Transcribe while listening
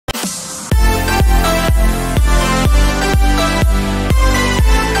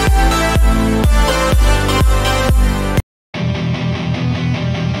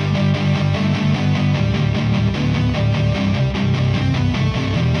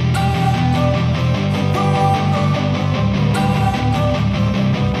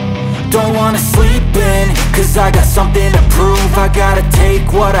wanna sleep in, cause I got something to prove. I gotta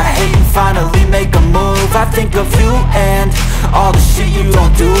take what I hate and finally make a move. I think of you and all the shit you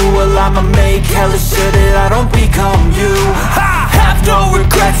don't do. Well, I'ma make hella sure that I don't become you. I have no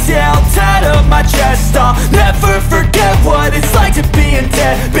regrets, yeah, I'll tie up my chest. I'll never forget what it's like to be in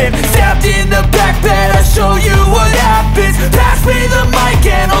debt. Been stabbed in the back bed, I'll show you what happens. Pass me the mic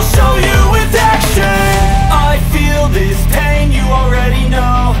and I'll show you with action. I feel this pain, you already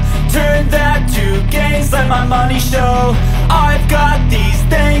know. Turn that to gains, let my money show. I've got these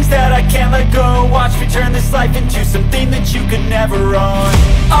things that I can't let go. Watch me turn this life into something that you could never own.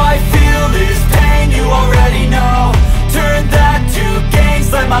 I feel this pain, you already know. Turn that to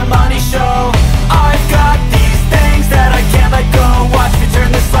gains, let my money show. I've got these things that I can't let go. Watch me turn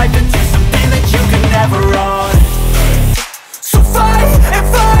this life into something that you could never own. So fight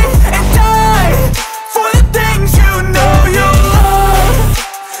and die for the things you know you love.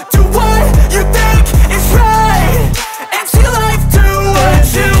 Do what you think is right and see life do what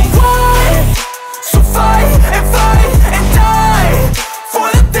you want. So fight and die for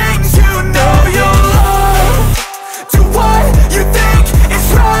the things you know you love. Do what you think is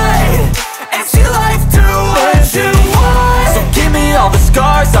right and see life do what you want. So give me all the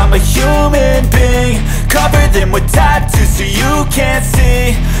scars, I'm a human being. Cover them with tattoos so you can't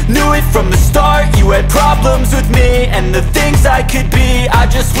see. Knew it from the start, you had problems with me and the things I could be, I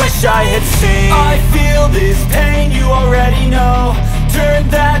just wish I had seen. I feel this pain, you already know. Turn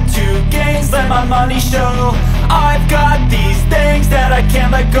that to gains, let my money show. I've got these things that I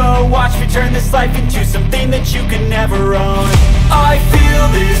can't let go. Watch me turn this life into something that you can never own. I feel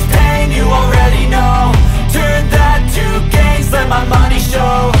this pain, you already know. Turn that to gains, let my money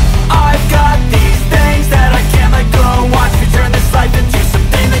show. I've got these things that I can't let go. Watch me turn this life into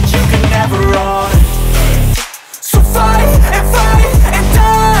something that you can never own. So fight and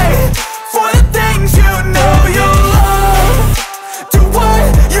die for the things you know you love. Do what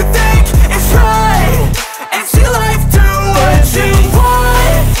you think is right and see life do what you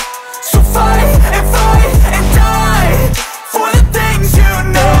want. So fight and die for the things you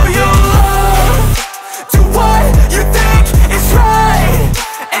know you love. Do what you think is right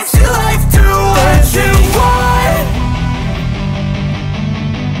and see life do what you want.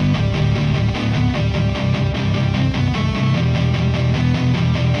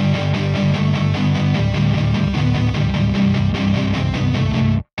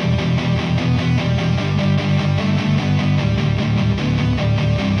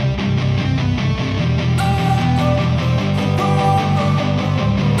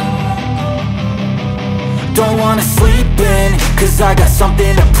 Don't wanna sleep in, cause I got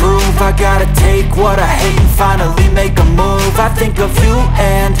something to prove. I gotta take what I hate and finally make a move. I think of you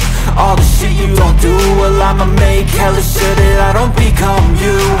and all the shit you don't do. Well, I'ma make hella sure that I don't become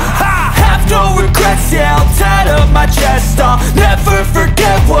you. I have no regrets, yeah, I'll tie up my chest. I'll never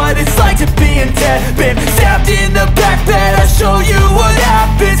forget what it's like to be in debt. Been stabbed in the back bed, I'll show you what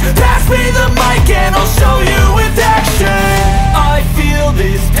happens. Pass me the mic and I'll show you with action. I feel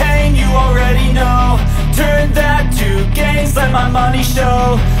this pain, you already know. Turn that to gains, let my money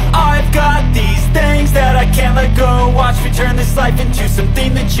show. I've got these things that I can't let go. Watch me turn this life into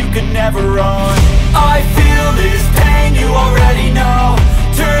something that you could never own. I feel this pain, you already know.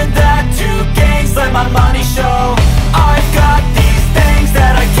 Turn that to gains, let my money show. I've got these things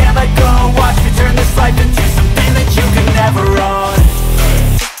that I can't let go. Watch me turn this life into something that you could never own.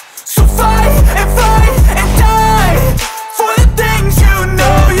 So fight and die for the things you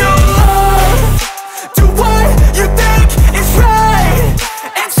know you love. Do what you think is right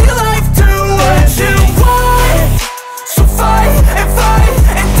and see life do what you want. So fight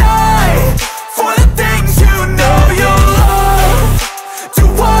and die for the things you know you love. Do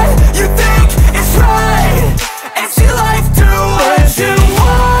what you think is right and see life do what you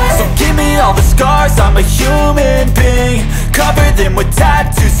want. So give me all the scars, I'm a human being. Cover them with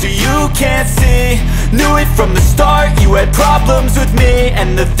tattoos so you can't see. Knew it from the start, you had problems with me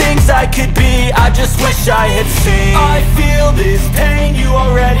and the things I could be, I just wish I had seen. I feel this pain, you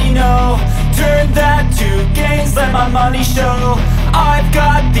already know. Turn that to gains, let my money show. I've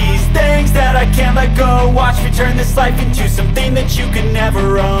got these things that I can't let go. Watch me turn this life into something that you can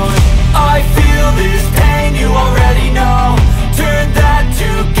never own. I feel this pain, you already know. Turn that to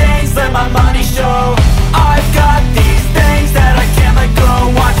gains, let my money show. I've got these things that I can't let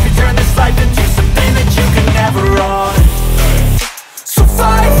go. Watch me turn this life into something that you can never own. So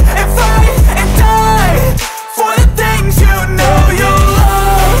fight and die for the things you know you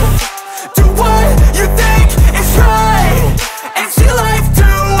love. Do what you think is right and see life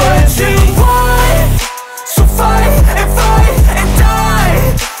do what you want. So fight and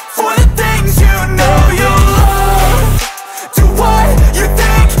die for the things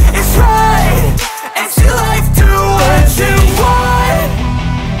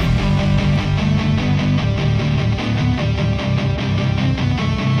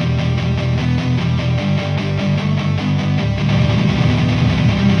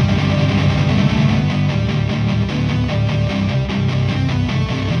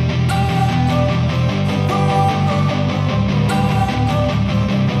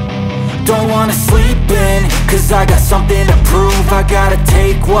wanna sleep in, cause I got something to prove. I gotta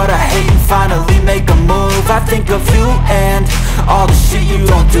take what I hate and finally make a move. I think of you and all the shit you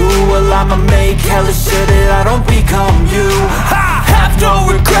don't do. Well, I'ma make hella sure that I don't become you. I have no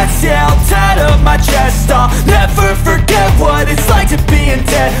regrets, yeah, I'll tattoo my chest. I'll never forget what it's like to be in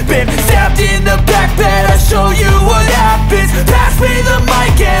debt. Been stabbed in the back bed, I'll show you what happens. Pass me the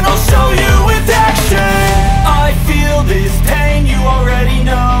mic and I'll show you with action. I feel this pain, you already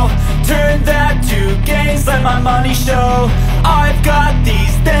know. Turn that to gains, let my money show. I've got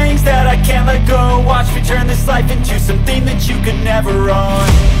these things that I can't let go. Watch me turn this life into something that you could never own.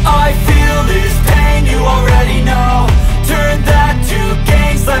 I feel this pain, you already know. Turn that to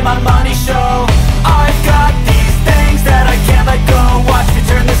gains, let my money show. I've got these things that I can't let go. Watch me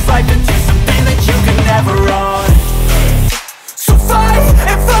turn this life into something that you could never own. So fight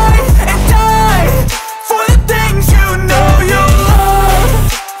and die for the things you know you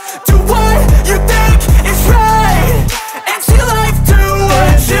love. Do what you think is right and see life do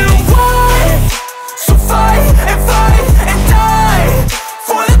what you want. So fight and die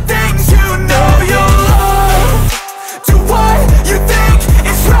for the things you know you love. Do what you think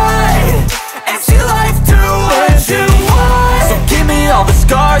is right and see life do what you want. So give me all the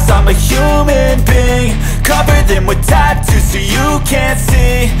scars, I'm a human being. Cover them with tattoos so you can't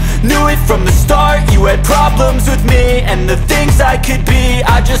see. Knew it from the start, you had problems with me and the things I could be,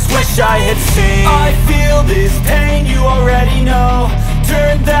 I just wish I had seen. I feel this pain, you already know.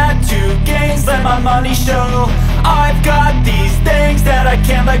 Turn that to gains, let my money show. I've got these things that I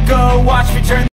can't let go. Watch me turn